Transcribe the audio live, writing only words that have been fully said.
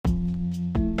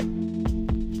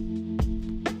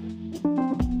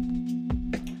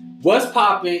What's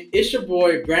poppin'? It's your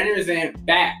boy Brandon Razan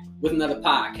back with another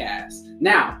podcast.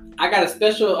 Now, I got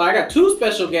two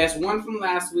special guests, one from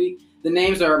last week. The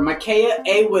names are Makaya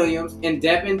A. Williams and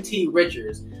Devin T.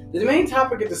 Richards. The main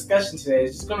topic of discussion today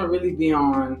is just gonna really be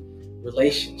on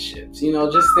relationships. You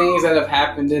know, just things that have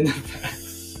happened in the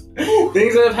past.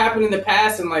 Things that have happened in the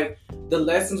past and like the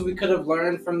lessons we could have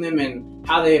learned from them and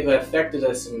how they've affected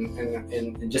us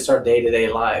in just our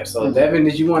day-to-day lives. So, Devin,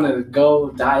 did you want to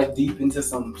go dive deep into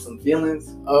some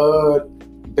feelings?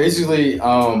 Basically,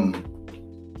 I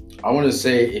want to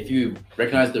say if you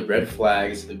recognize the red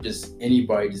flags of just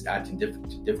anybody just acting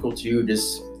difficult to you,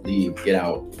 just leave, get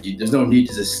out. There's no need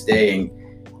to just stay and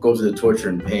go through the torture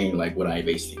and pain like what I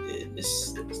basically did.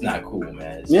 It's not cool,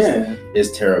 man.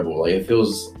 It's terrible. Like, it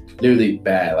feels literally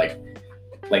bad. Like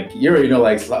you already know,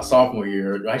 like sophomore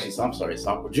year,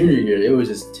 junior year, it was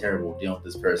just terrible dealing with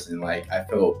this person. Like, I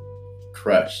felt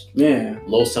crushed. Yeah.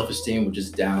 Low self-esteem was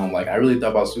just down. Like, I really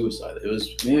thought about suicide. It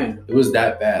was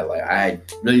that bad. Like, I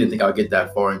really didn't think I would get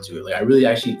that far into it. Like, I really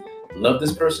actually loved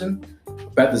this person,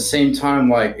 but at the same time,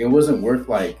 like, it wasn't worth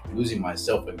like losing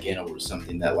myself again over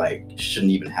something that like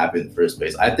shouldn't even happen in the first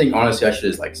place. I think honestly I should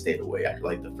have just like stayed away after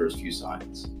like the first few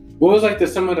signs. What was like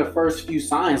some of the first few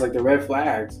signs, like the red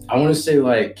flags? I want to say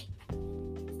like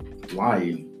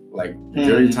lying. Like,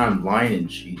 dirty time lying and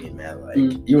cheating, man. Like,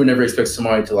 you would never expect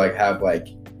somebody to like have like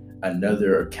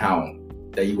another account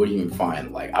that you wouldn't even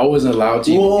find. Like, I wasn't allowed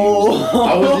to use.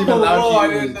 I wasn't even allowed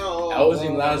to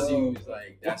use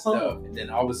like that stuff. And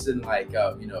then all of a sudden, like,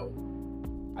 I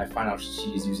find out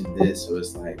she's using this, so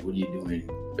it's like, what are you doing?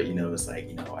 But it's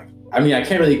like, I mean, I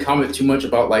can't really comment too much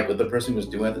about like what the person was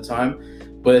doing at the time.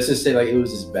 But let's just say, like, it was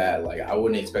just bad. Like, I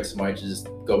wouldn't expect somebody to just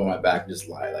go on my back and just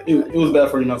lie. Like, it was bad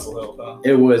for your mental health, huh?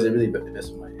 It was. It really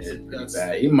messed with my head pretty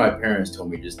bad. Even my parents told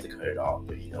me just to cut it off.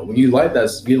 But, when you like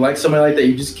somebody like that,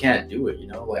 you just can't do it,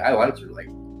 Like, I liked her, like,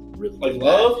 really. Like,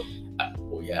 love?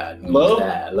 Well, yeah. Love?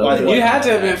 You had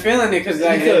to have been feeling it because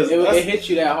it hit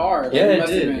you that hard. Yeah, it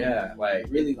did. Yeah. Like,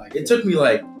 really, like, it took me,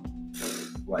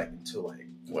 until,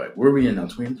 what? Where are we in now?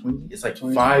 2020? It's, like,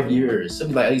 5 years.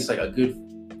 Something like, at least, like, a good...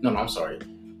 No, I'm sorry.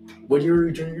 What year were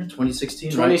you junior?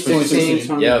 2016, right?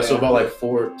 2016. Yeah, so about like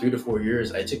 3 to 4 years.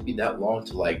 It took me that long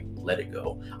to like let it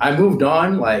go. I moved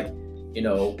on, like, I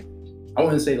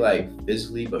wouldn't say like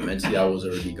physically, but mentally I was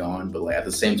already gone. But like at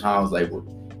the same time, I was like,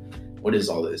 what is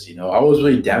all this? I was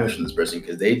really damaged from this person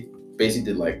because they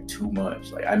basically did like too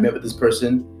much. Like, I met with this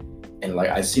person and like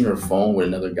I seen her phone with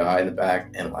another guy in the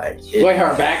back and like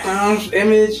her background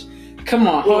image. Come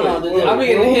on, hold on. I'm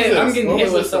getting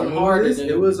hit with something hard.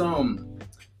 It was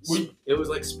it was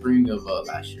like spring of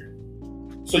last year.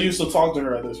 So you still talk to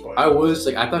her at this point? I was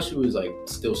like, I thought she was like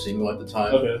still single at the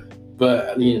time. Okay. But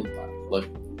I mean, look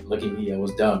at me, I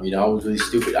was dumb. I was really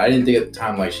stupid. I didn't think at the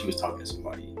time like she was talking to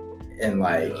somebody, and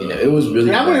like it was really.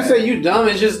 And I wouldn't say you dumb.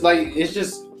 It's just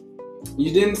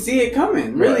you didn't see it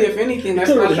coming. Really, if anything,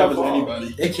 that's not your fault.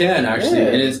 Anybody. It can actually,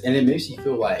 and it makes you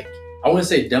feel like. I wouldn't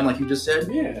say dumb like you just said.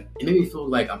 Yeah. It made me feel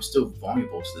like I'm still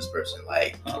vulnerable to this person.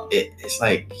 Like it's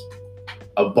like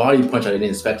a body punch I didn't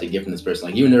expect to get from this person.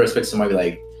 Like, you would never expect somebody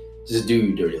like just do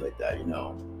you dirty like that,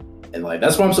 And like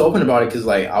that's why I'm so open about it because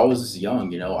like I was just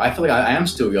young, I feel like I am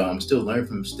still young. I'm still learning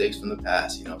from mistakes from the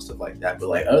past, stuff like that. But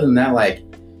like other than that, like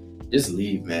just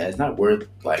leave, man. It's not worth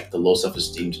like the low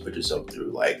self-esteem to put yourself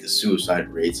through. Like the suicide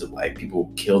rates of like people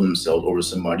kill themselves over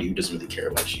somebody who doesn't really care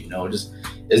about you. Just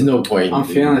there's no point. I'm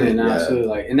feeling it now too.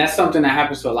 Like, and that's something that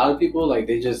happens to a lot of people. Like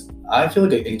they just. I feel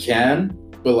like it can.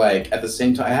 But like at the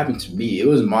same time, it happened to me. It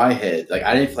was my head. Like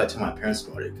I didn't feel like telling my parents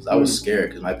about it because I was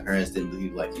scared because my parents didn't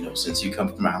believe like since you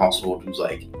come from a household who's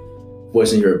like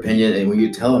voicing your opinion, and when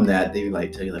you tell them that, they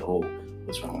like tell you like, oh,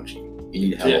 what's wrong with you? You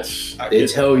need help. Yes, they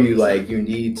tell you like you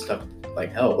need stuff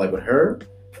like help. Like with her,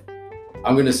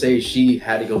 I'm gonna say she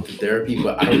had to go through therapy,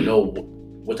 but I don't know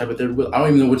what type of therapy. I don't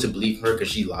even know what to believe her because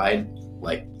she lied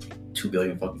like 2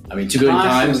 billion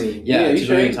times. Yeah, 2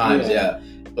 billion times. Yeah.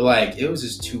 But like it was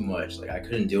just too much. Like I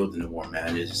couldn't deal with it anymore,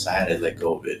 man. I had to let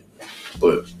go of it.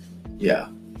 But yeah.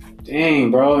 Dang,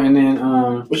 bro. And then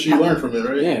but she learned from it,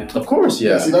 right? Yeah. Of course,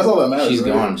 yeah. See, that's all that matters. She's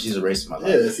right? gone. She's erased my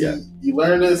life. You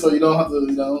learned it so you don't have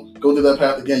to, go through that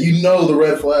path again. You know the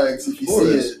red flags if you see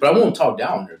it. But I won't talk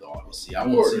down on her though, obviously. I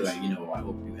won't say like, I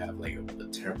hope you have like a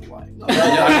terrible life.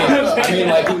 I mean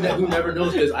like who never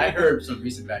knows, because I heard some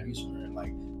recent bad news from her and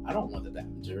like I don't want that to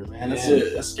happen to her, man.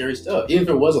 That's scary stuff. Even if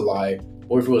it was a lie,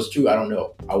 or if it was true, I don't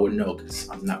know. I wouldn't know because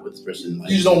I'm not with this person.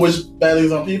 Like, you just don't wish bad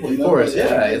things on people. Of course,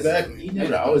 yeah, exactly.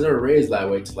 I was never raised that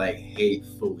way to like hate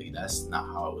fully. That's not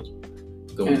how I was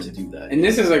going to do that. And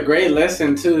this is a great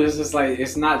lesson too. It's just like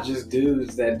it's not just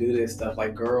dudes that do this stuff.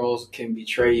 Like girls can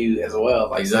betray you as well.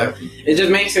 Like Exactly. so it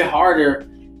just makes it harder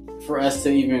for us to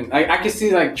even like. I can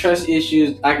see like trust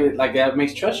issues. I could like that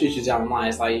makes trust issues down the line.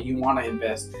 It's like you want to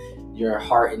invest your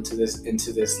heart into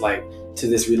this like to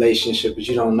this relationship, but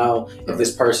you don't know if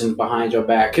this person's behind your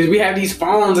back. Because we have these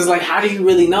phones. It's like, how do you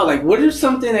really know? Like, what is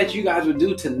something that you guys would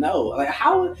do to know? Like,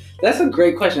 how? That's a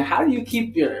great question. How do you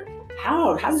keep your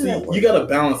how does that work? You gotta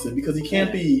balance it because you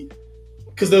can't be.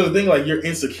 Because there's the thing like you're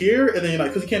insecure, and then you're like,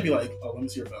 because you can't be like, oh, let me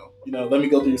see your phone. You know, let me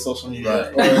go through your social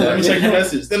media, Right. or let me check your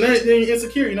message. Then you're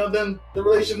insecure. You know, then the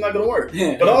relationship's not gonna work.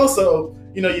 Yeah. But also,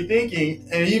 you know, you're thinking,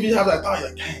 and you even have that thought, you're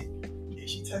like, dang,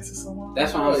 is she texting someone?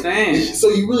 That's what I'm Like, saying. So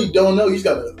you really don't know. You just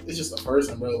gotta. It's just a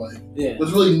person, bro. Like, Yeah.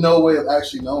 there's really no way of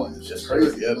actually knowing. It's just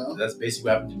crazy. Yeah, You know? that's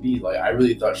basically what happened to me. Like I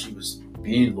really thought she was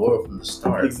being loyal from the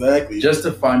start, Exactly. just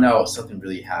to find out something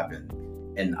really happened.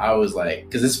 And I was like,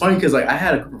 because it's funny, because like I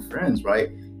had a group of friends, right?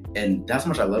 And that's how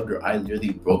much I loved her. I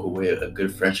literally broke away a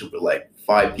good friendship with like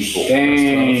 5 people.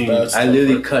 Dang. That's I tough,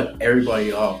 literally bro. cut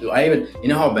everybody off. Dude, I even, you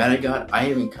know how bad it got? I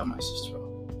even cut my sister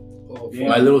off. Yeah.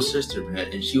 My little sister, man,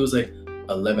 and she was like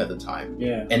 11 at the time.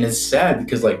 Yeah. And it's sad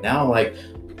because like now, like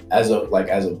as a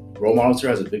role model to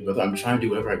her, as a big brother, I'm trying to do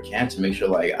whatever I can to make sure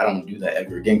like I don't do that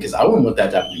ever again. Because I wouldn't want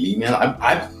that to happen to me, man.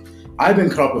 I've been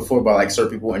cut off before by like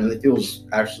certain people, and it feels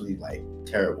actually like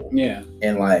terrible. Yeah.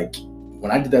 And like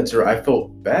when I did that to her, I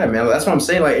felt bad, man. That's what I'm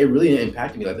saying. Like it really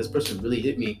impacted me. Like this person really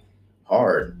hit me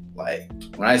hard. Like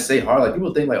when I say hard, like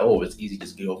people think like, oh, it's easy,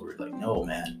 just get over it. Like no,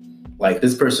 man. Like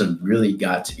this person really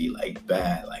got to be like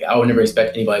bad. Like I would never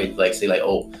expect anybody to like say like,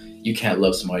 oh, you can't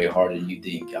love somebody harder than you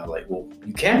think. I was like, well,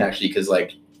 you can actually, because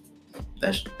like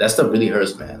that stuff really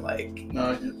hurts, man. Like No,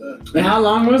 I get that. And how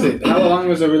long was it? How long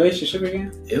was the relationship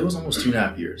again? it was almost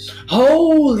 2.5 years.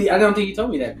 Holy! I don't think you told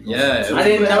me that. Yeah, So I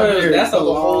didn't know it was, that's a so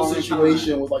the whole long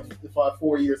situation was like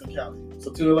 4 years and counting.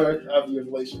 So 2.5 years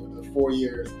relationship with 4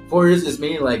 years. 4 years is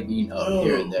mainly like being up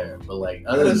here and there, but like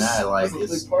other than that, like that's a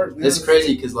big part, man. it's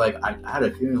crazy because like I had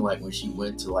a feeling like when she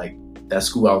went to like that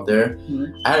school out there,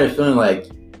 Mhm. I had a feeling like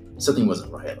something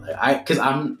wasn't right. Like because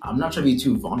I'm not trying to be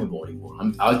too vulnerable anymore.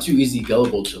 I was too easy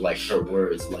gullible to like her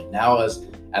words. Like now as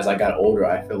I got older,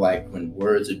 I feel like when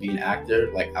words are being out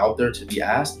there to be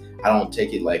asked, I don't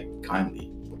take it like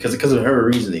kindly because of her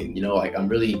reasoning. You know, like I'm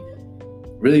really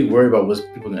worried about what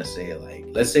people are gonna say. Like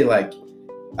let's say like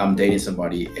I'm dating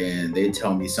somebody and they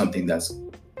tell me something that's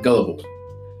gullible,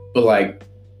 but like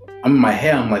I'm in my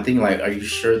head, I'm like thinking like, are you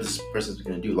sure this person's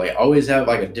gonna do? Like I always have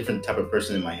like a different type of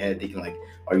person in my head thinking like,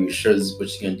 are you sure this is what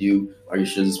she's gonna do? Are you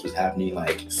sure this is what's happening?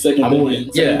 Like Second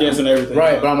guessing everything.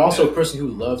 right, but I'm also a person who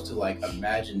loves to like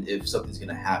imagine if something's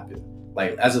gonna happen.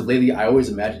 Like as of lately, I always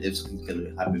imagine if something's gonna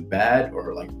happen bad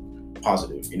or like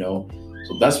positive, you know?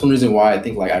 So that's one reason why I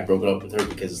think like I broke up with her,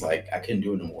 because it's like I couldn't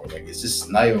do it anymore. Like it's just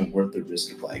not even worth the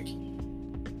risk of like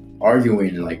arguing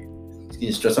and like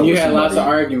getting stressed out. You with had lots of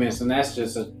somebody. arguments, and that's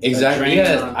just a Exactly. A drain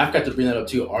Yeah, on- I've got to bring that up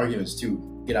too. Arguments too.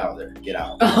 Get out of there. Get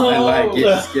out. Oh. And, like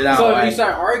get out. So if like, you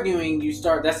start arguing,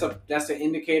 that's an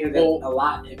indicator that Well- a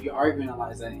lot. If you're arguing a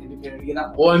lot, is that an indicator to get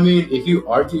out? well, I mean, if you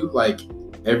argue like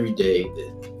every day,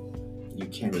 then you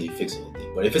can't really fix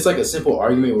anything. But if it's like a simple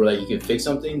argument where like you can fix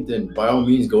something, then by all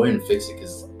means go ahead and fix it.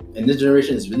 Because in this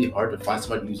generation, it's really hard to find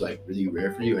somebody who's like really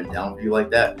rare for you and down for you like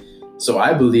that. So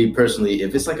I believe personally,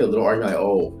 if it's like a little argument, like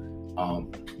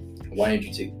why didn't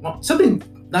you take something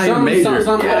not even major?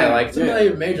 Something not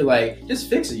even major. Like just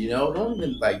fix it. You know, don't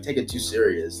even like take it too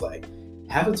serious. Like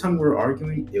half the time we were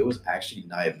arguing, it was actually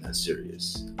not even that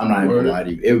serious. I'm not even gonna lie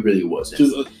to you. It really wasn't.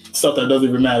 Just stuff that doesn't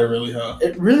even matter, really, huh?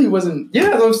 It really wasn't. Yeah,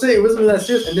 that's what I'm saying. It wasn't really that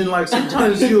serious. And then like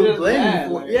sometimes she would blame me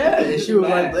for it. Yeah, and she would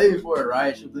like blame me for it,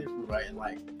 right? She would blame me for it, right? And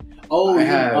like,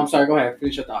 I'm sorry. Go ahead.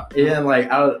 Finish your thought. yeah, and like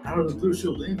out of the blue, she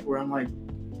would blame me for it. I'm like,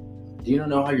 do you not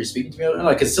know how you're speaking to me? And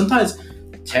like, cause sometimes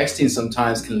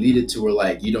texting can lead it to where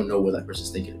like you don't know what that person's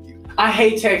thinking of you. I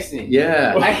hate texting.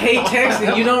 Yeah. I hate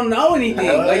texting. You don't know anything.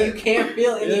 What? Like you can't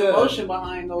feel any Yeah. emotion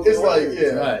behind those It's words. like, yeah.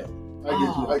 Right. I get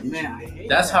you. I get man, you. I hate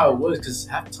That's that. how it was, because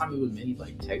half the time it was mainly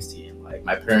like texting. And like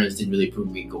my parents didn't really approve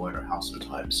of me going to her house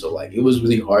sometimes. So like it was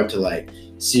really hard to like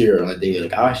see her on a day.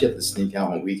 Like I actually have to sneak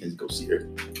out on weekends to go see her.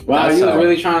 Wow, That's you was how-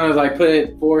 really trying to like put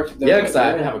it forth. Yeah, because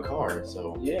I didn't have a car.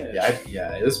 So Yeah.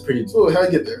 yeah, it was pretty. So how you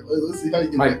get there? Let's see how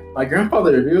you get there. My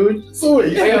grandfather, dude. So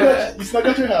wait, Yeah. you snuck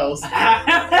out your house. You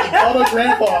called up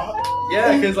grandpa.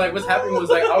 Yeah, because like what's happening was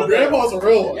like, oh, Grandpa's a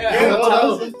real one. Yeah.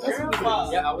 That's Grandpa.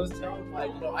 what Yeah, I was telling him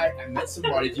like, I met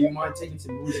somebody. Do you mind taking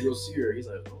some movies to go see her? He's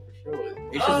like, oh, for sure.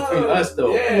 It's just between us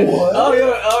though. Yeah. What? Oh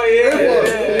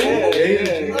yeah.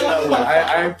 Yeah.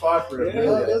 I fought for it it. is.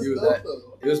 Really, I that's do dope, that.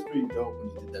 though. It was pretty dope when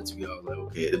he did that to me. I was like,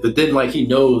 okay. But then, like, he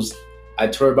knows I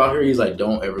told her about her. He's like,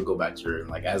 don't ever go back to her. And,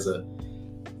 like, as a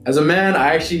man,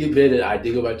 I actually admitted I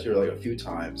did go back to her, like, a few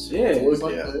times. Yeah.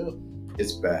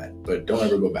 It's bad, but don't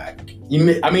ever go back.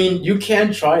 You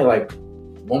can try, like,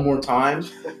 one more time,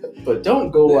 but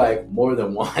don't go, like, more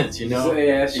than once, you know? So,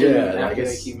 yeah, sure. Yeah, After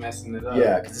they keep messing it up.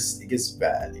 Yeah, because it gets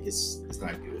bad. It's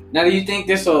not good. Now, do you think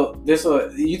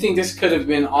you think this could have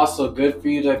been also good for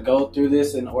you to go through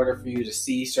this in order for you to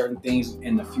see certain things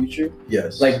in the future?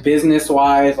 Yes. Like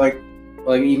business-wise, like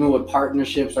even with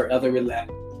partnerships or other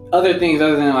things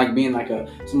other than like being like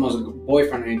someone's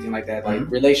boyfriend or anything like that, like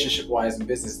relationship-wise and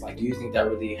business, like do you think that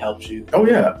really helps you? Oh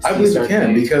yeah, I believe it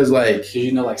can because like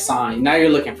like sign. Now you're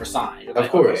looking for sign. You're of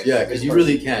course, okay, yeah, because you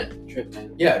really can't.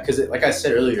 Tripping. Yeah, because like I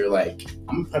said earlier, like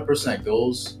I'm a person that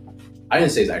goes. I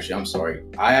didn't say it's actually. I'm sorry.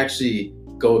 I actually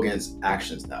go against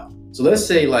actions now. So let's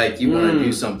say like you want to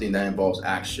do something that involves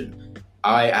action.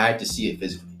 I had to see it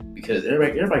physically because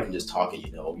everybody can just talk it.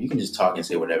 You can just talk and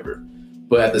say whatever.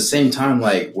 But at the same time,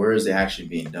 like where is the action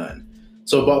being done?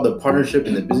 So about the partnership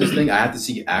and the business thing, I have to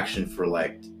see action for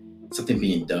like something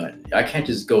being done. I can't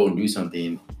just go and do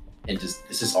something and it's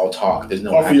just all talk. There's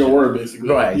no off action. of your word, basically.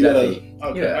 Right. Exactly.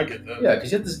 Okay, yeah. I get that. Yeah,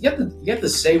 because you have to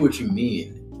say what you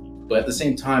mean. But at the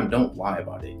same time, don't lie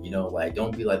about it. Like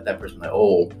don't be like that person. Like,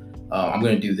 I'm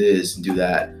gonna do this and do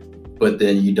that, but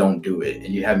then you don't do it,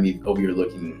 and you have me over here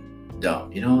looking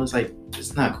dumb. It's like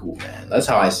it's not cool, man. That's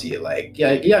how I see it. Like,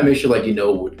 yeah, make sure like you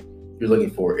know what you're looking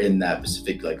for in that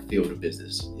specific like field of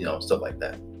business. Stuff like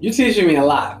that. You're teaching me a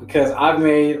lot because I've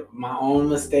made my own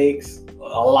mistakes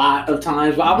a lot of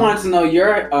times. But I wanted to know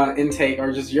your intake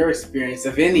or just your experience,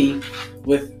 if any,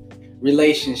 with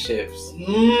relationships,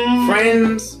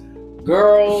 friends.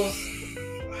 Girls,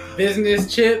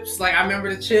 business chips. Like I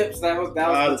remember the chips. That was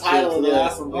the title of the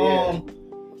last one.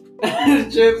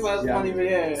 Chips. That's funny, but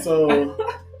yeah. So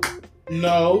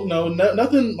no,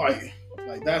 nothing like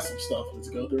that's some stuff. Let's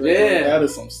go through. Yeah, that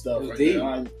is some stuff right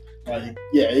there.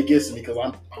 It gets to me because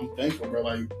I'm thankful, bro.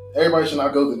 Like everybody should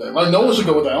not go through that. Like no one should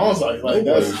go with that on site. Like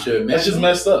that's just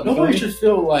messed up. Nobody should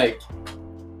feel like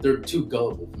they're too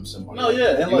gullible from somebody. No,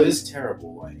 yeah, and like it's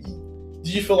terrible. Like,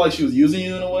 did you feel like she was using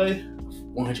you in a way?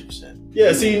 100%.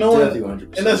 Yeah, see, definitely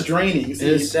 100%. And that's draining. And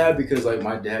it's sad because like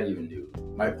my dad even knew.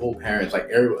 My whole parents, like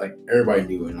everybody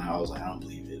knew, and I was like, I don't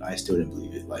believe it. I still didn't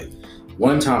believe it. Like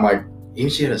one time, like even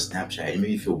she had a Snapchat, it made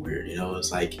me feel weird.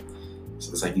 It's like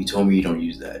you told me you don't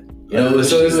use that.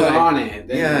 So it's like on it.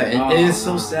 Yeah, and it's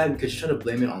so sad because she's trying to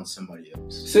blame it on somebody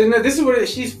else. So this is what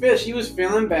she was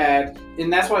feeling bad,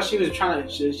 and that's why she was trying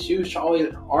to. She was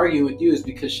always arguing with you, is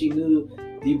because she knew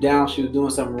deep down she was doing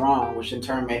something wrong, which in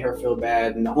turn made her feel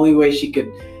bad. And the only way she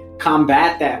could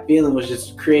combat that feeling was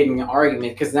just creating an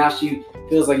argument, because now she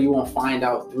feels like you won't find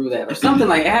out through that or something.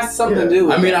 Like it has something to do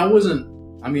with I was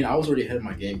already ahead of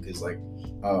my game because like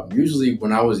usually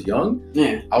when I was young,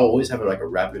 I would always have like a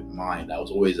rapid mind. I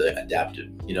was always adaptive,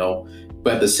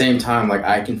 but at the same time, like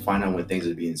I can find out when things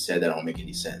are being said that don't make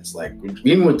any sense. Like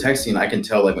even with texting, I can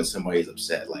tell like when somebody's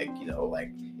upset, like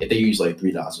like if they use like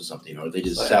 3 dots or something, or they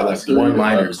just shout like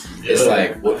one-liners. It's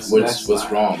like what's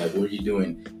wrong? Like what are you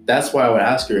doing? That's why I would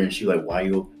ask her, and she's like, why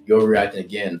you're overreacting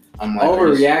again? I'm like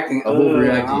overreacting. I'm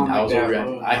overreacting. I was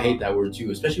overreacting. I hate that word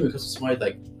too, especially when it comes to somebody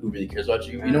like who really cares about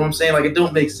you. You know what I'm saying? Like it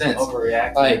don't make sense.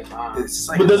 Overreacting. Like it's just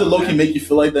like. But does it low-key make you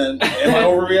feel like that? Am I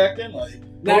overreacting? Like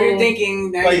now you're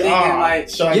thinking. You're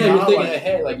thinking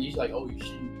ahead. Like you're like,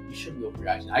 you should be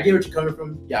overreacting. I get what you're coming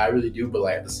from. Yeah, I really do. But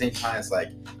like at the same time, it's like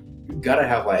you gotta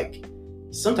have like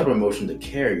some type of emotion to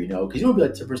care, because you don't be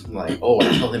like the person like,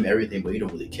 I tell him everything, but you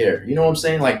don't really care. You know what I'm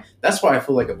saying? Like that's why I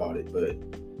feel like about it. But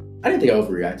I didn't think I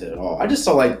overreacted at all. I just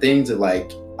saw like things that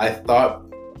like I thought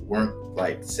weren't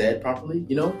like said properly.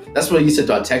 That's what you said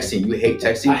about texting. You hate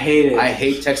texting. I hate it. I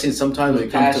hate texting sometimes when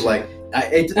it comes to like.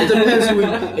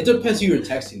 It depends who you're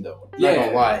texting though. Yeah. Not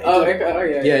gonna lie.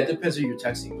 Yeah. Yeah, it depends who you're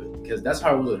texting with, because that's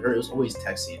how it was with her. It was always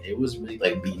texting. It was really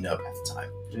like beating up at the time.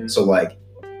 Yeah. So like.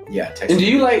 Yeah, texting. And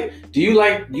do you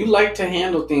like to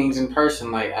handle things in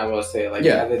person, like I will say, like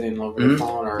rather than over the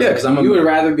phone, or because you would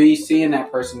rather be seeing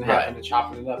that person than having to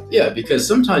chop it up? Yeah, because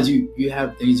sometimes you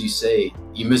have things you say,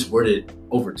 you misword it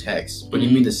over text, but you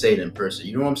mean to say it in person.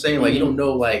 You know what I'm saying? Like you don't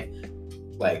know, like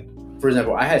for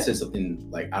example, I had said something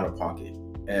like out of pocket,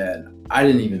 and I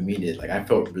didn't even mean it. Like I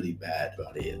felt really bad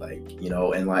about it, like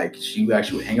and like she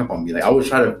actually would hang up on me. Like I would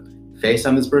try to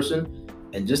FaceTime this person.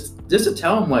 And just to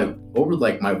tell them like over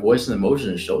like my voice and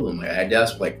emotion and show them, like I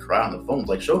just like cry on the phone,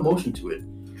 like show emotion to it.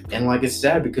 And like it's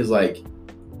sad because like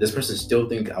this person still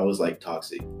think I was like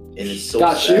toxic, and it's so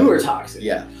thought sad. You were toxic.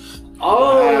 Yeah.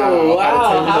 Oh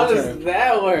wow! How does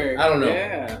that work? I don't know.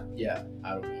 Yeah.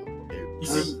 I don't You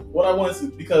see, what I wanted to,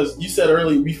 because you said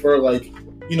earlier before, like,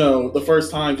 you know, the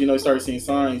first times, you know, you started seeing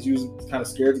signs, you was kind of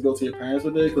scared to go to your parents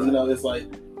with it, because, you know, it's like,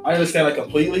 I understand that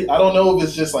completely. I don't know if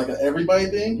it's just like an everybody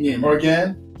thing, or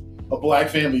again, a black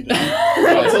family thing.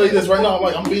 I'll tell you this right now,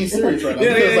 I'm being serious right now.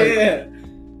 Because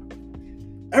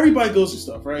everybody goes through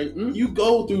stuff, right? Mm-hmm. You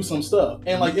go through some stuff.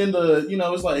 And like in the, you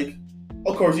know, it's like,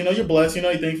 of course, you know, you're blessed, you know,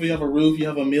 you're thankful, you have a roof, you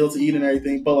have a meal to eat and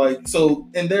everything. But like, so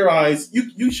in their eyes,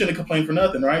 you shouldn't complain for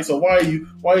nothing, right? So why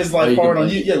is life hard on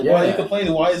you? Why are you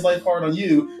complaining? Why is life hard on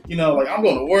you? You know, like, I'm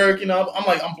going to work, you know,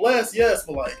 I'm blessed, yes,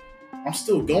 but like, I'm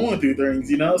still going through things,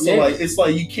 you know? So like, it's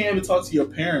like, you can't even talk to your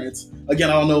parents. Again,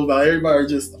 I don't know about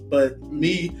everybody, but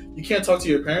me, you can't talk to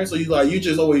your parents. So you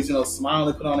just always, you know, smile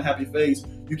and put on a happy face.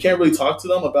 You can't really talk to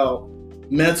them about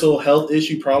mental health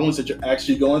issue problems that you're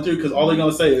actually going through, because all they're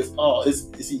gonna say is, "Oh, is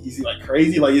he like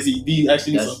crazy? Like, do you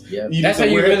actually need some?" That's how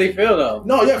you really feel, though.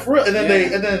 No, yeah, for real. And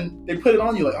then they put it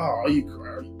on you, like, "Oh, are you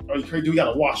crazy? Do we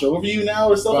gotta watch over you now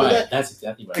or something like that?" That's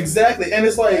exactly right. Exactly, and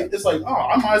it's like, "Oh,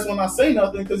 I might as well not say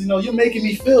nothing because, you know, you're making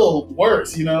me feel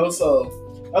worse, you know." So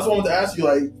that's what I wanted to ask you,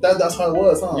 like, that's how it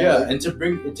was, huh? Yeah, like,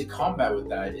 and to combat with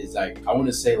that is like, I want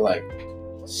to say like,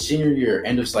 senior year,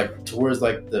 end of like towards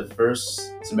like the first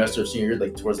semester of senior year,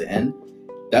 like towards the end,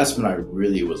 that's when I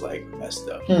really was like messed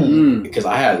up, because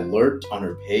I had lurked on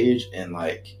her page and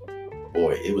like,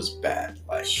 boy, it was bad.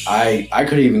 Like I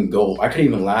couldn't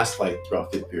even last like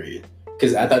throughout 5th period,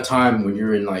 because at that time when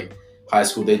you're in like high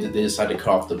school, they decided to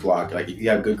cut off the block. Like if you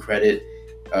have good credit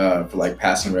for like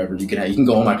passing whatever, you can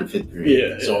go home after 5th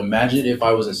period. Yeah. So imagine if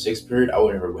I was in 6th period, I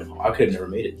would never went home. I could have never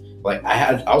made it. Like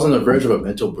I was on the verge of a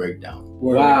mental breakdown.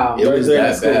 Wow, it was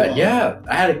that bad. Yeah,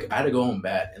 I had to go home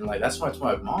bad, and like that's why I told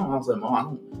my mom. I was like,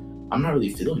 "Mom, I'm not really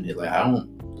feeling it. Like I don't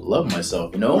love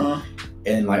myself, you know." Uh-huh.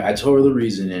 And like I told her the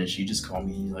reason, and she just called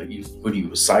me like, "What are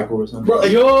you, a psycho or something?" Bro,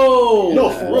 no,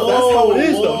 for real, that's how it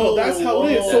is, though. No, that's how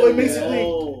it is. So it basically,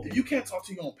 if you can't talk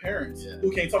to your own parents,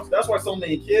 who can't talk to? That's why so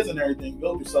many kids and everything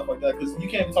go through stuff like that, because you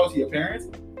can't even talk to your parents.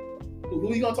 Who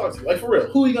are you gonna talk to? Like, for real,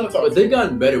 who are you gonna talk to? But they've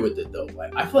gotten better with it though.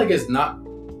 Like I feel like it's not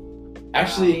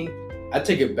actually. I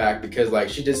take it back, because like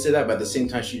she did say that, but at the same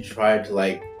time she tried to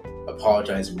like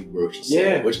apologize and reword what she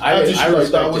said, which I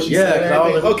respect. What she said. I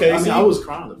was like, okay. I was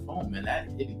crying on the phone, man. That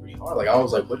hit me pretty hard. Like I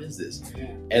was like, what is this?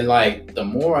 Yeah. And like the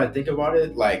more I think about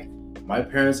it, like my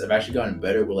parents have actually gotten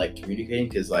better with like communicating,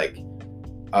 because like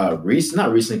not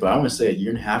recently, but I want to say a year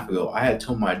and a half ago, I had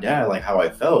told my dad like how I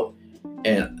felt,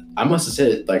 and I must have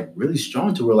said it like really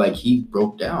strong to where like he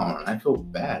broke down, and I felt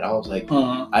bad. I was like,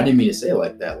 I didn't mean to say it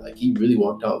like that. Like he really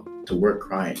walked out to work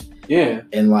crying. Yeah.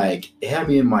 And like it had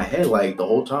me in my head like the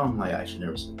whole time, like I should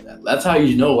never say that. That's how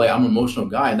you know like I'm an emotional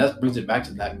guy, and that brings it back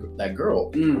to that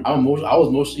girl. I was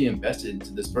emotionally invested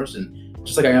into this person,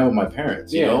 just like I am with my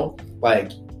parents. You know,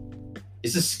 like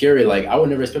it's just scary. Like I would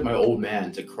never expect my old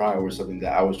man to cry over something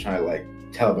that I was trying to like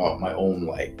tell about my own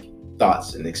like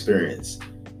thoughts and experience.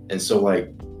 And so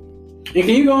like. And can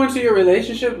you go into your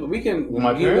relationship? We can. With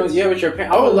my parents? With your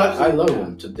parents. I love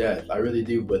them to death. I really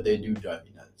do, but they do drive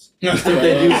me nuts. The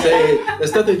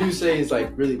stuff they do say is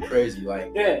like really crazy.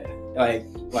 Like,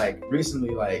 like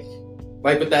recently, like,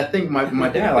 but that thing, my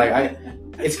dad, like,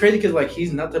 it's crazy because like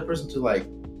he's not the person to like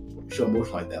show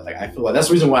emotion like that. Like, I feel like that's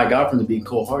the reason why I got from to be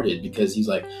cold-hearted, because he's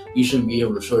like, you shouldn't be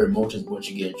able to show your emotions once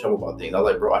you get in trouble about things. I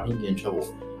was like, bro, I didn't get in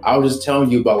trouble. I was just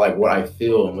telling you about like what I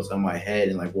feel and what's on my head,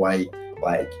 and like why,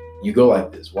 like. You go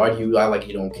like this. Why do you lie like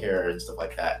you don't care and stuff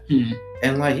like that?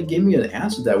 And like he gave me an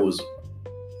answer that was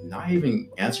not even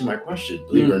answering my question.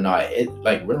 Believe it or not, it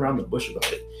like went around the bush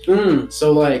about it.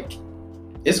 So like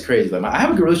it's crazy. Like I have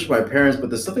a good relationship with my parents,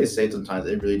 but the stuff they say sometimes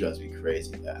it really drives me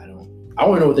crazy. Like, I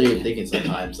want to know what they're thinking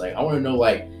sometimes. Like I want to know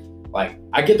like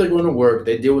I get they're going to work,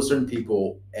 they deal with certain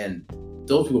people, and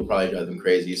those people probably drive them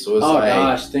crazy. So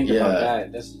it's think about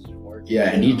that. This is.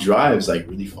 Yeah, and he drives like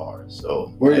really far.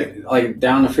 So like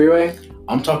down the freeway?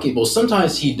 I'm talking. Well,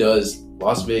 sometimes he does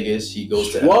Las Vegas. He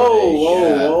goes to.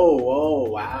 Whoa!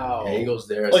 Wow. Yeah, he goes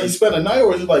there. Like he spent a night,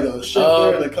 or is it like a shift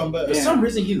there and then come back? For some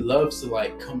reason, he loves to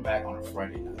like come back on a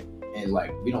Friday night, and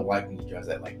like we don't like when he drives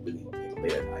that like really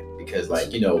late at night, because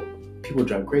like, you know, people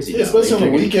drive crazy. Yeah, especially on the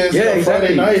weekends. Yeah, exactly.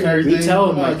 Friday night and everything. We tell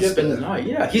him like to spend the night.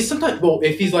 Yeah, he's sometimes. Well,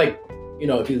 if he's like, you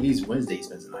know, if he leaves Wednesday, he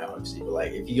spends the night obviously. But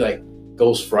like if he like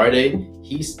goes Friday,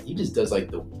 he just does like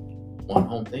the one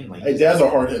home thing. Like, hey, dads are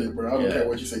hard-headed, bro. I don't care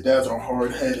what you say. Dads are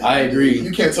hard-headed. I agree.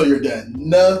 You can't tell your dad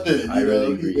nothing. I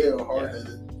really agree. They are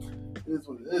hard-headed. It is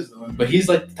what it is, though. But he's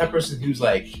like the type of person who's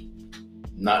like,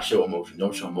 not show emotion.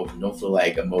 Don't show emotion. Don't feel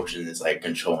like emotion is like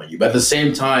controlling you. But at the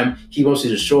same time, he wants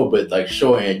you to show it, but like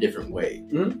show it in a different way.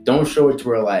 Mm-hmm. Don't show it to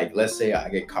where like, let's say I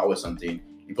get caught with something,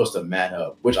 you're supposed to man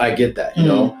up, which I get that, you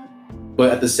know.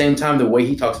 But at the same time, the way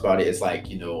he talks about it is like,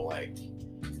 like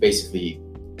basically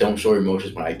don't show your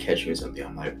emotions when I catch you in something.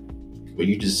 I'm like, well,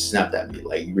 you just snapped at me.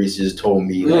 Like you basically just told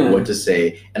me like what to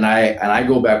say. And I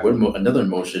go back with another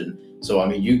emotion. So I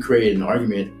mean, you create an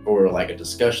argument or like a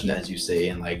discussion, as you say,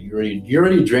 and like you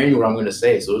already drained what I'm gonna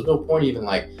say. So there's no point even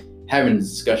like having a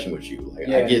discussion with you. Like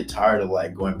I get tired of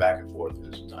like going back and forth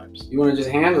sometimes. You want to just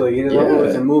handle it, get it over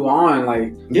with, and move on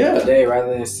like today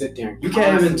rather than sit there. And you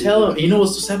can't even tell them. You know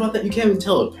what's so sad about that? You can't even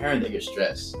tell a parent that you're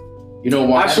stressed. You know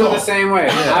why? I feel the same way.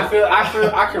 Yeah. I feel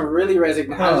I can really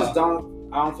resonate. I just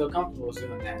don't feel comfortable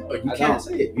doing that. But you can't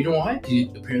say it. You know why?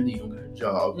 Apparently you don't got a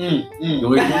job. You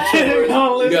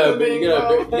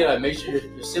gotta make sure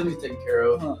your siblings taken care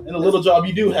of. And a little job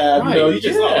you do have, you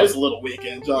just it's a little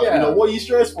weekend job. Yeah. What are you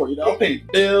stressed for? I'm paying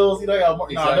bills. I got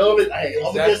more. Exactly. No, I'm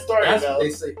gonna get started. That's what they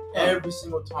say every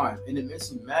single time, and it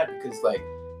makes me mad because, like,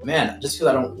 man, just because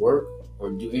I don't work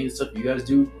or do any of the stuff you guys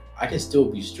do, I can still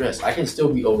be stressed. I can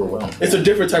still be overwhelmed. It's a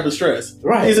different type of stress,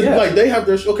 right? Like they have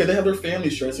their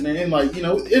family stress, and like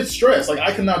it's stress. Like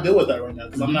I cannot deal with that right now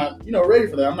because I'm not ready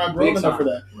for that. I'm not grown enough for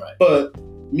that. Right. But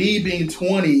me being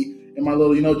 20 and my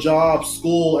little job,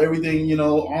 school, everything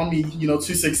on me, to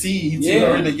succeed,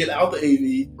 to even get out the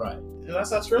AV, right? And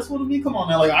that's not stressful to me. Come on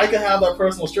now, like I can have that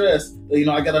personal stress that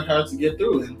I gotta have to get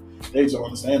through, and they just don't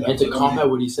understand that. And to combat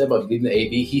what he said about leaving the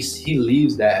AV, he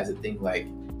leaves that as a thing like.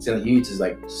 So you need to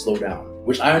like slow down,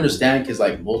 which I understand because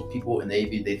like most people in the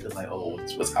AV, they feel like, oh,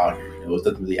 it's what's out here, it's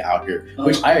nothing really out here,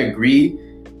 which I agree.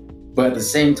 But at the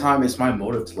same time, it's my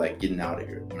motive to like getting out of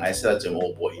here. When I said that to him,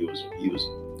 oh boy, he was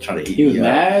trying to eat. He was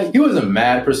mad. He wasn't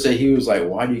mad per se. He was like,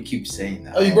 why do you keep saying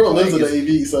that? Oh, your bro lives in the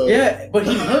AV, so but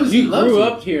he loves. You grew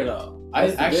up here though.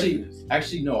 I actually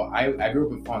no. I grew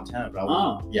up in Fontana, but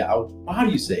how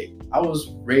do you say? I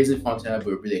was raised in Fontana,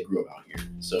 but really grew up out here.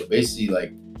 So basically,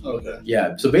 like. Okay.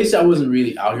 Yeah. So basically, I wasn't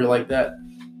really out here like that,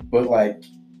 but like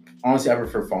honestly, I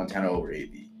prefer Fontana over AV,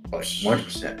 like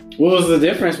 100%. What was the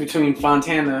difference between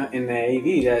Fontana and the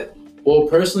AV? Well,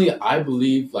 personally, I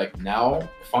believe like now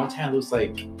Fontana looks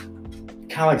like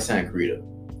kind of like Santa Clarita.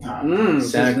 Santa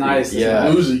Clarita, nice.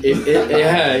 Yeah.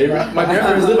 My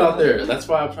grandparents live out there. That's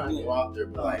why I'm trying to go out there.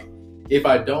 But like, if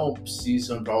I don't see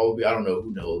some, probably I don't know,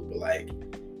 who knows. But like,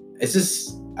 it's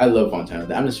just I love Fontana.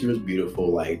 The atmosphere is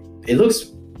beautiful. Like, it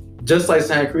looks. Just like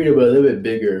Santa Clarita, but a little bit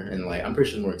bigger, and like I'm pretty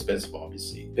sure more expensive,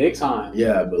 obviously. Big time.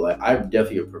 Yeah, but like I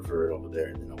definitely prefer it over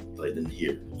there than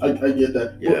here. I get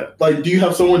that. Yeah. Well, like, do you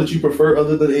have someone that you prefer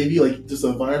other than AV? Like, just the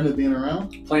environment being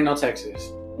around? Plano, Texas.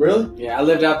 Really? Yeah, I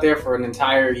lived out there for an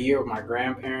entire year with my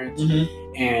grandparents,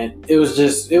 and it was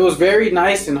very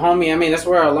nice and homey. I mean, that's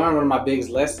where I learned one of my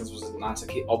biggest lessons was not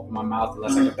to open my mouth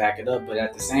unless I could back it up. But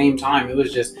at the same time, it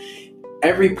was just.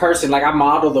 Every person, like I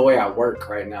model the way I work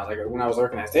right now. Like when I was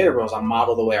working at Stater Bros, I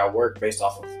model the way I work based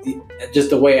off of just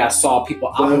the way I saw people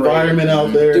operate. The environment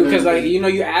out there. Dude, because like,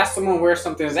 you ask someone where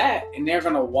something's at and they're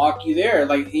going to walk you there.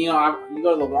 Like, you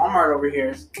go to the Walmart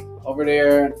over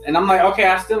there, and I'm like, okay,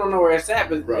 I still don't know where it's at,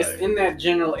 but it's in that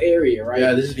general area, right?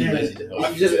 Yeah, this is being lazy.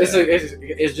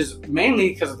 It's just mainly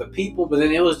because of the people, but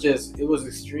then it was just beautiful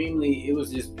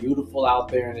out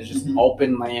there, and it's just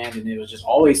open land, and it was just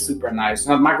always super nice.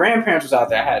 Now, my grandparents was out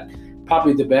there. I had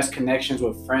probably the best connections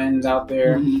with friends out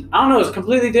there. I don't know, it's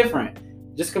completely different,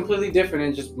 and just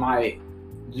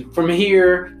from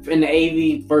here in the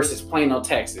AV versus Plano,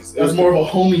 Texas. It was more of a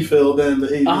homey feel than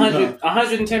the AV.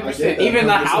 110%. Even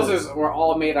the houses were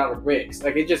all made out of bricks.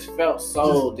 Like, it just felt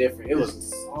so different. It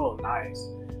was so nice.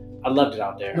 I loved it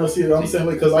out there. No, see, I'm saying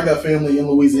because I got family in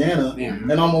Louisiana, and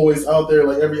I'm always out there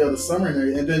like every other summer,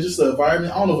 and then just the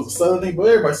environment. I don't know if it's a southern thing, but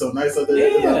everybody's so nice out there.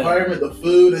 The environment, the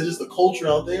food, and just the culture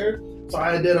out there. So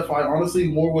I identify honestly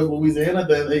more with Louisiana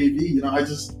than AV. I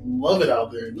just love it out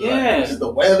there. Yeah. Just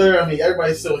the weather. I mean,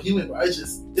 everybody's so humid, but it's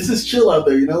just chill out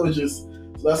there. It's just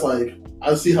so that's like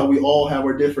I see how we all have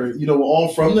our different. We're all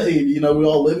from the AV. We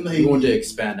all live in the AV. We want to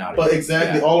expand out. But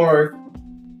exactly, all our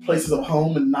places of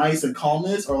home and nice and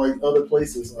calmness are like other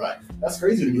places. Right. That's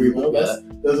crazy to me.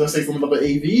 Does that say something about the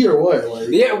AV or what? Like,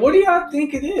 yeah. What do y'all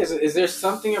think it is? Is there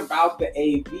something about the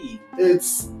AV?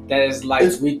 That is like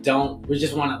we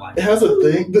just want to like. It has a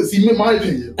thing. See, in my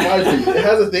opinion, it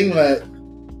has a thing that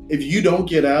if you don't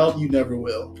get out, you never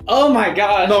will. Oh my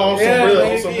God! No,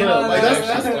 I'm so real. Like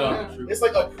that's it's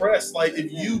like oppressed. Like if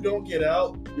you don't get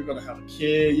out, you're gonna have a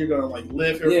kid. You're gonna like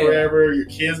live here forever. Your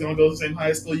kid's gonna go to the same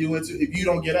high school you went to. If you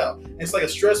don't get out, and it's like a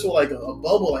stressful, like a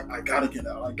bubble. Like I gotta get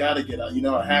out. I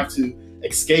have to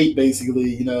escape,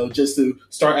 basically. Just to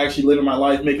start actually living my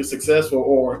life, make it successful,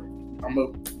 or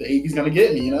the AV's gonna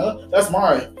get me. That's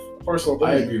my personal thing.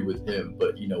 I agree with him,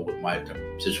 but with my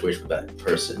situation with that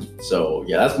person. So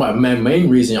yeah, that's my main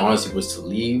reason. Honestly, was to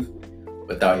leave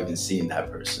without even seeing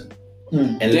that person.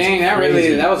 And dang,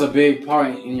 that was a big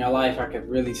part in your life. I could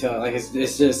really tell. Like it's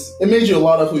just it made you a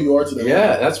lot of who you are today.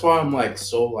 Yeah, that's why I'm like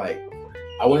so like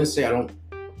I wouldn't say I don't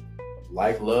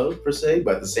like love per se,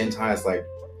 but at the same time it's like,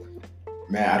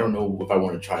 man, I don't know if I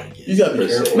want to try it again. You gotta be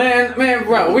careful, man,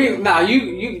 bro. You.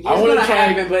 I want to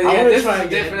try it, but yeah, this is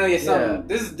definitely something. Yeah.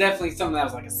 This is definitely something that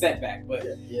was like a setback. But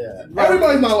yeah,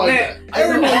 everybody's not like that.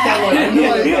 Everybody's not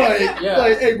like that.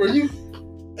 Like, hey, bro, you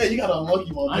got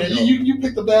unlucky, man. You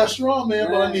picked a bad straw, man.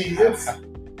 But I mean,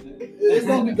 it's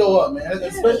gonna go up, man.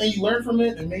 Especially, and you learn from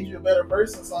it and made you a better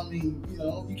person. So I mean,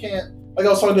 you can't. Like I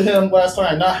was talking to him last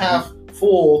time, not half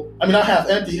full. I mean, not half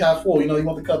empty, half full. You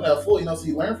want the cup half full. So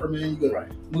you learn from it and you could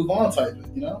move on, type it.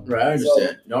 Right. I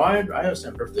understand. So, I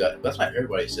understand perfectly. That's why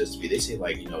everybody says to me. They say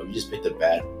like, you just picked a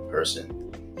bad person,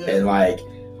 and like,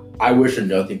 I wish her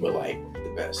nothing but like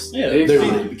the best. Yeah,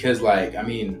 literally, because like, I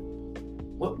mean.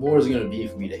 What more is it gonna be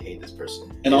for me to hate this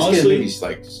person? And honestly, it's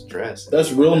like stress.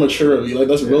 That's real mature of you. Like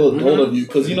that's real adult of you.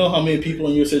 Because you know how many people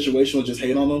in your situation would just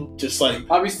hate on them, just like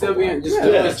probably still being just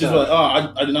like,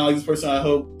 oh, I did not like this person.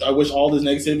 I wish all this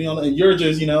negativity on them. And you're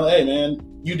just, hey man,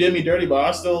 you did me dirty, but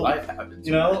I still, life happens.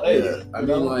 Hey, I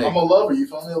mean, like, I'm a lover. You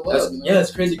feel me? Love. Yeah,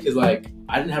 it's crazy because like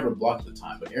I didn't have her blocked at the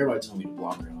time, but everybody told me to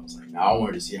block her. And I was like, now I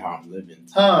wanted to see how I'm living.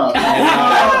 And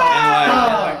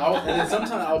then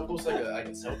sometimes I'll post like a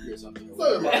selfie or something.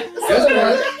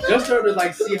 Just to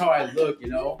like see how I look,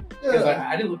 Because like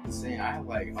I didn't look the same. I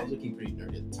was looking pretty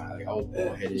dirty at the time. Like I was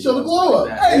bald-headed. Show the glow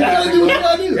up. Hey, you gotta do what you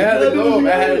gotta do. Yeah, the glow up.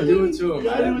 I had to do it to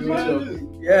him.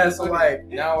 Yeah, so like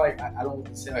now like I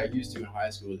don't say I used to in high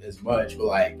school as much, but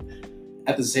like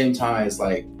at the same time it's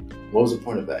like, what was the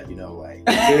point of that? Like you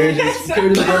could just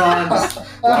go on,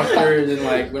 just block her and then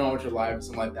like went on with your life or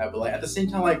something like that. But like at the same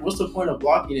time, like what's the point of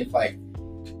blocking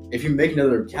if you make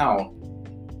another account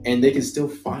and they can still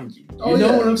find you? You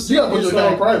know what I'm saying? You gotta put your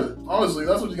account private. Honestly,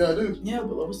 that's what you gotta do. Yeah,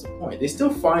 but what's the point? They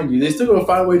still find you. They still gonna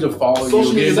find ways to follow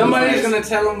social you. Somebody's gonna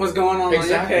tell them what's going on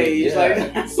your page.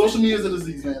 Yeah. Like social media is a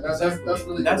disease, man. That's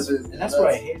really what it is. And that's what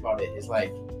I hate about it. It's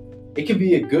like it can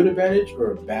be a good advantage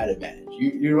or a bad advantage.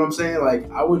 You know what I'm saying? Like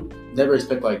I would never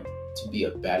expect like to be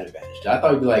a bad advantage. I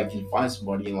thought it'd be like you find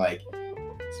somebody and like.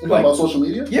 You talking about social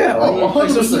media? Yeah, like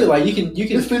social media, like you can.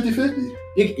 It's 50-50.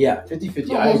 Yeah,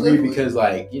 50-50. I agree because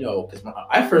like because when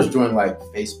I first joined like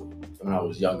Facebook when I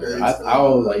was younger. I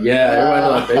was like, everybody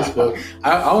knows like Facebook.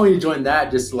 I only joined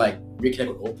that just to like reconnect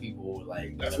with old people,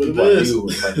 like that's what it is,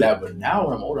 like that. But now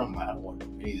when I'm older, I'm like, I don't want to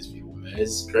know any of these people, man.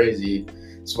 It's crazy.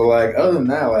 So like, other than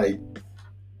that, like,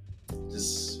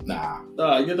 just nah.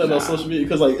 I get that about social media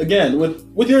because like again,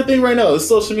 with your thing right now, it's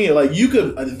social media. Like you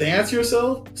could advance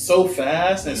yourself so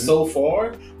fast and so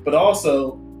far, but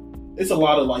also it's a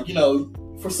lot of like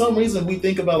for some reason we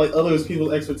think about like other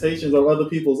people's expectations or other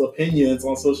people's opinions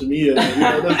on social media.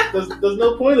 There's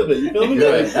no point of it. You feel me?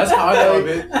 Right. That's how I know of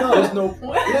it. There's no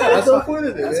point. Yeah, there's no point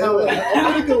of it. That's how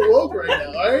I'm pretty good woke right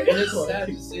now. All right. And it's sad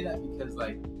to say that because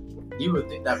like you would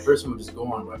think that person would just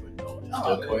go on, right? But no, it's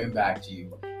still going back to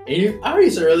you. And I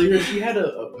already said earlier, she had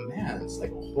a man, it's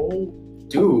like a whole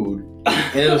dude,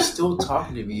 and it was still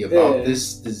talking to me about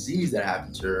this disease that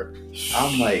happened to her.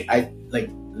 I'm like,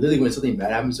 literally when something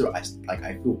bad happens to her, I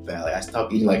feel bad. Like I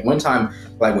stopped eating. Like one time,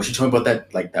 like when she told me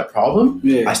about that problem,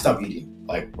 I stopped eating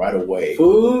like right away.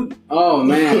 Food? Oh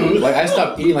man! Like I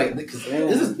stopped eating because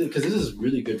this is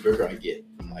really good burger I get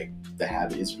from like the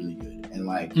Habit. It's really good, and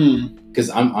like because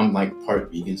I'm like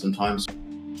part vegan sometimes.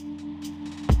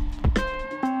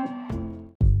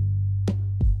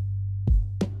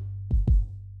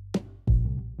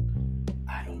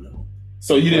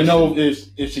 So you didn't know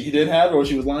if she did have it or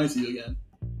she was lying to you again?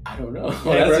 I don't know.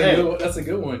 That's a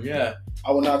good one. Yeah.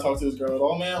 I would not talk to this girl at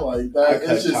all, man. Like that,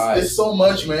 it's so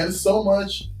much, man. It's so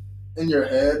much in your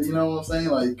head. You know what I'm saying?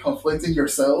 Like conflicting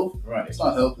yourself. Right. It's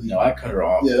not healthy. No, I cut her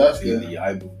off. Yeah, that's good.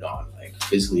 I moved on, like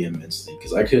physically and mentally,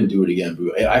 because I couldn't do it again,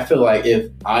 bro. I feel like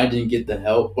if I didn't get the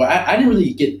help, I didn't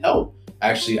really get help.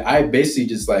 Actually, I basically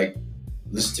just like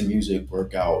listened to music,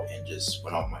 work out, and just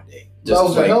went on my day. Just that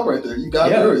was your help right there. You got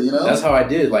through it, That's how I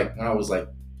did, like, when I was, like,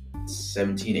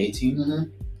 17, 18. Mm-hmm.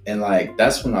 And, like,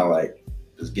 that's when I, like,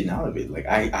 was getting out of it. Like,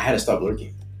 I had to stop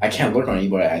lurking. I can't lurk on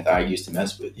anybody I thought I used to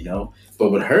mess with,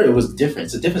 But with her, it was different.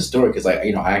 It's a different story because, like,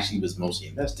 I actually was mostly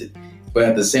invested. But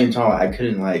at the same time, I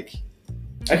couldn't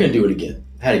do it again.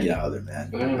 I had to get out of there,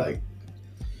 man. Mm-hmm. Like,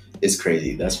 it's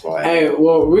crazy. That's why. Hey,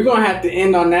 well, we're going to have to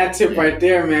end on that tip right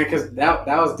there, man, because that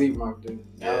was deep, Mark, dude.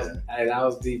 That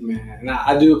was deep, man. And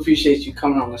I do appreciate you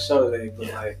coming on the show today.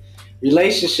 But, like,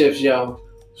 relationships, yo.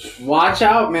 watch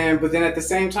out, man. But then at the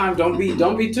same time, don't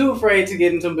be too afraid to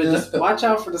get into them. But just watch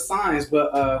out for the signs.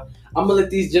 But I'm gonna let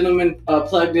these gentlemen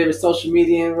plug their social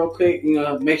media in real quick.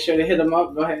 Make sure to hit them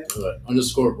up. Go ahead.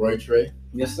 _Roy Trey.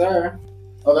 Yes, sir.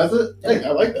 Oh, that's it. Hey,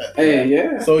 I like that. Hey,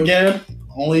 yeah. So again,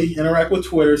 only interact with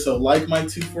Twitter. So like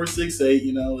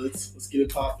Mike2468. Let's get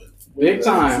it popping. Big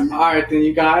time. All right, then,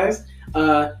 you guys.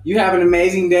 You have an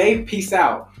amazing day. Peace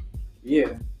out.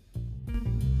 Yeah.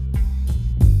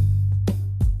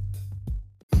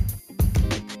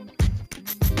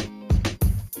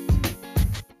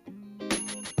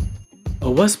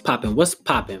 What's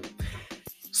poppin'?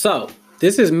 So,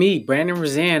 this is me, Brandon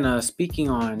Razan, speaking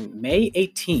on May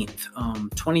 18th,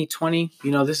 2020.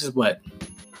 This is what?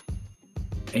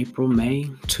 April, May,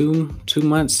 two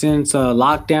months since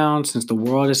lockdown, since the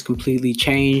world has completely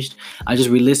changed. I just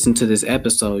re-listened to this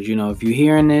episode. If you're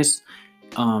hearing this,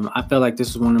 I felt like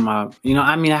this was one of my,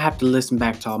 I have to listen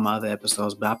back to all my other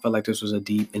episodes, but I felt like this was a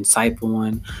deep,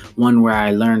 insightful one where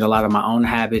I learned a lot of my own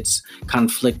habits,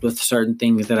 conflict with certain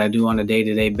things that I do on a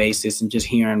day-to-day basis, and just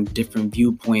hearing different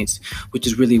viewpoints, which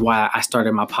is really why I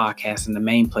started my podcast in the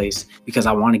main place, because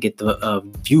I want to get the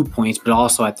viewpoints, but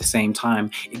also at the same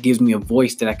time, it gives me a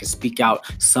voice that I can speak out.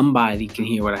 Somebody can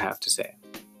hear what I have to say.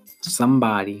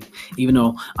 Somebody, even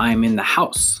though I am in the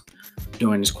house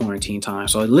during this quarantine time.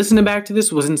 So listening back to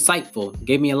this was insightful. It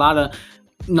gave me a lot of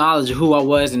knowledge of who I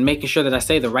was and making sure that I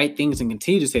say the right things and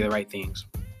continue to say the right things.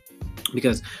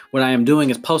 Because what I am doing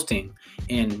is posting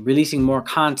and releasing more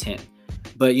content.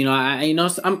 But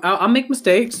I'll make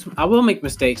mistakes. I will make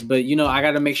mistakes, but I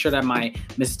got to make sure that my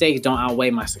mistakes don't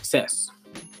outweigh my success.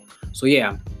 So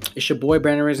yeah, it's your boy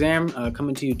Brandon Razan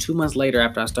coming to you 2 months later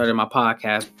after I started my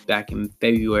podcast back in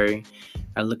February.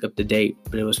 I look up the date,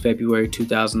 but it was February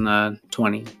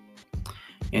 2020,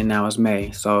 and now it's May.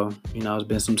 So it's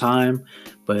been some time,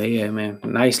 but yeah, man,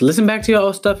 nice. Listen back to your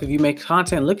old stuff. If you make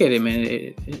content, look at it, man.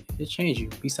 It changed you.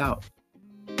 Peace out.